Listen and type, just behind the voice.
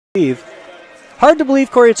Hard to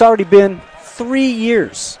believe, Corey, it's already been 3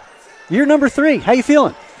 years. Year number 3. How you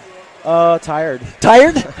feeling? Tired.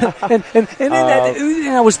 Tired?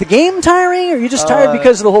 and was the game tiring, or are you just tired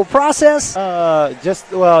because of the whole process?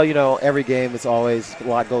 Every game is always a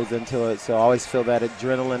lot goes into it, so I always feel that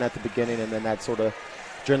adrenaline at the beginning and then that sort of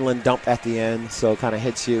adrenaline dump at the end, so it kind of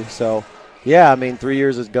hits you. So, yeah, 3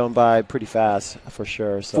 years has gone by pretty fast for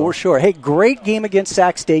sure. So. For sure. Hey, great game against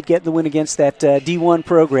Sac State, getting the win against that D1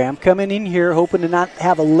 program. Coming in here hoping to not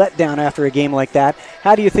have a letdown after a game like that.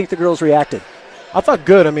 How do you think the girls reacted? I thought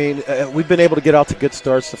good. We've been able to get out to good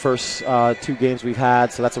starts the first 2 games we've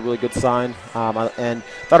had, so that's a really good sign. And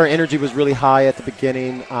thought our energy was really high at the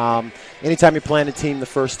beginning. Anytime you're playing a team the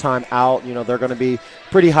first time out, they're going to be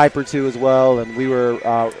pretty hyper too as well. And we were,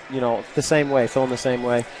 the same way, feeling the same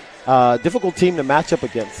way. Difficult team to match up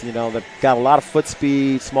against. They've got a lot of foot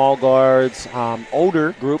speed, small guards,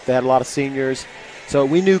 older group. They had a lot of seniors. So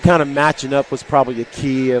we knew kind of matching up was probably a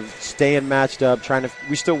key of staying matched up,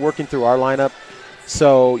 we're still working through our lineup.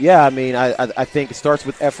 So, yeah, I think it starts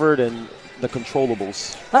with effort and the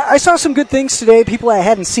controllables. I saw some good things today. People I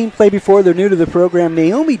hadn't seen play before. They're new to the program.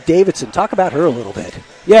 Naomi Davidson, talk about her a little bit.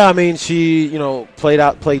 Yeah, she, played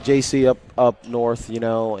JC up north,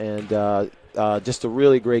 and just a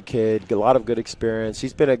really great kid, a lot of good experience.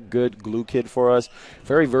 She's been a good glue kid for us,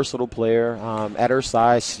 very versatile player. At her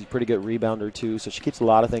size, she's a pretty good rebounder too, so she keeps a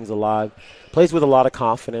lot of things alive. Plays with a lot of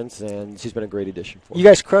confidence, and she's been a great addition for us. You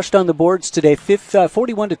guys crushed on the boards today,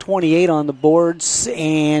 41-28 on the boards,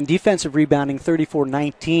 and defensive rebounding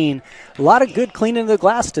 34-19. A lot of good cleaning of the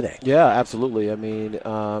glass today. Yeah, absolutely.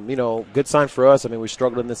 Good sign for us. We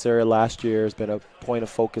struggled in this area last year. It's been a point of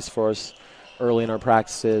focus for us early in our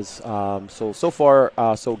practices. So far,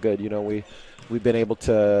 so good. We've been able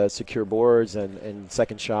to secure boards and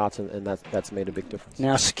second shots, and that's made a big difference.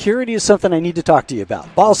 Now, security is something I need to talk to you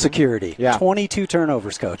about. Ball security. Yeah. 22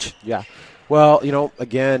 turnovers, Coach. Yeah. Well,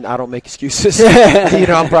 again, I don't make excuses.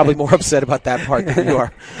 I'm probably more upset about that part than you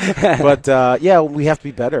are. But, we have to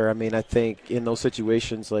be better. I think in those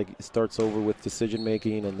situations, it starts over with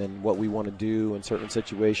decision-making and then what we want to do in certain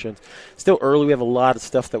situations. Still early. We have a lot of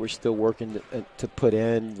stuff that we're still working to put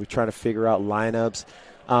in. We're trying to figure out lineups.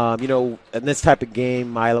 In this type of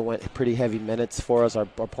game, Mila went pretty heavy minutes for us, our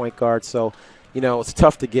point guard. So, it's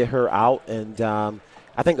tough to get her out. And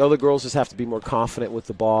I think other girls just have to be more confident with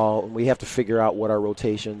the ball, and we have to figure out what our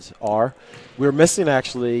rotations are. We're missing,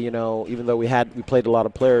 actually, even though we played a lot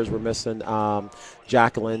of players, we're missing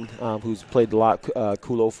Jacqueline, who's played a lot,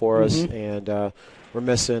 Kulo for us, and we're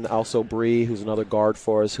missing also Bree, who's another guard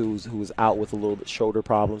for us, who was out with a little bit shoulder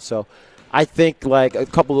problem. So I think a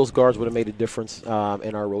couple of those guards would have made a difference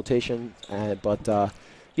in our rotation, but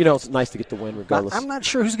it's nice to get the win regardless. I'm not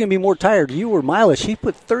sure who's going to be more tired, you or Mila. She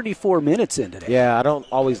put 34 minutes in today. Yeah, I don't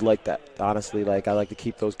always like that, honestly. I like to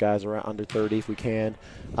keep those guys around under 30 if we can.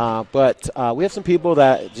 But we have some people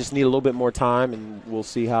that just need a little bit more time, and we'll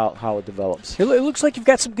see how it develops. It looks like you've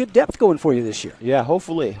got some good depth going for you this year. Yeah,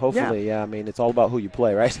 hopefully. Yeah. It's all about who you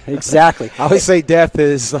play, right? Exactly. I always say depth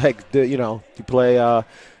is you play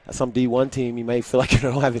some D1 team, you may feel like you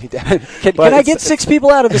don't have any depth. Can I get 6 people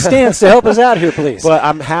out of the stands to help us out here, please? But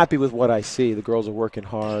I'm happy with what I see. The girls are working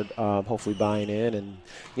hard, hopefully buying in. And,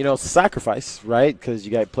 it's a sacrifice, right? Because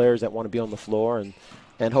you got players that want to be on the floor,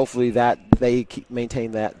 and hopefully that they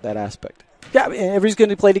maintain that aspect. Yeah, everybody's going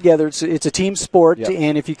to play together. It's a team sport,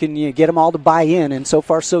 and if you can get them all to buy in, and so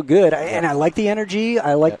far so good. And I like the energy.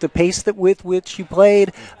 I like the pace with which you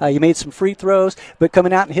played. You made some free throws, but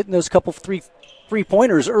coming out and hitting those couple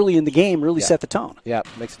three-pointers early in the game really set the tone. Yeah,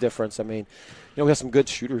 makes a difference. We have some good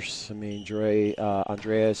shooters.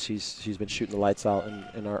 Andrea, she's been shooting the lights out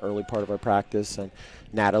in our early part of our practice, and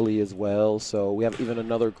Natalie as well. So we have even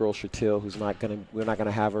another girl, Shatil, we're not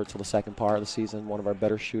gonna have her till the second part of the season. One of our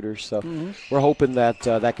better shooters. So we're hoping that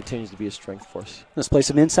that continues to be a strength for us. Let's play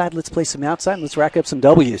some inside. Let's play some outside. And let's rack up some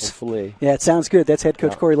W's. Hopefully. Yeah, it sounds good. That's head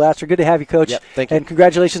coach Corey Laster. Good to have you, Coach. Yep, thank you. And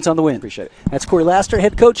congratulations on the win. Appreciate it. That's Corey Laster,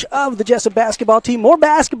 head coach of the Jessup basketball team. More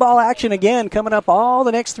basketball action again coming up all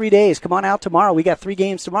the next 3 days. Come on out tomorrow. We got 3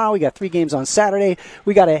 games tomorrow. We got 3 games on Saturday.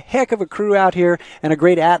 We got a heck of a crew out here and a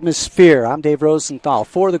great atmosphere. I'm Dave Rosenthal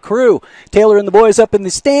for the crew. Taylor and the boys up in the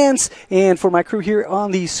stands, and for my crew here on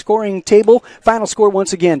the scoring table, final score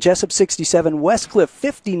once again, Jessup 67, Westcliff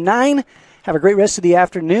 59. Have a great rest of the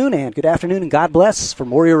afternoon, and good afternoon, and God bless from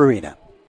Warrior Arena.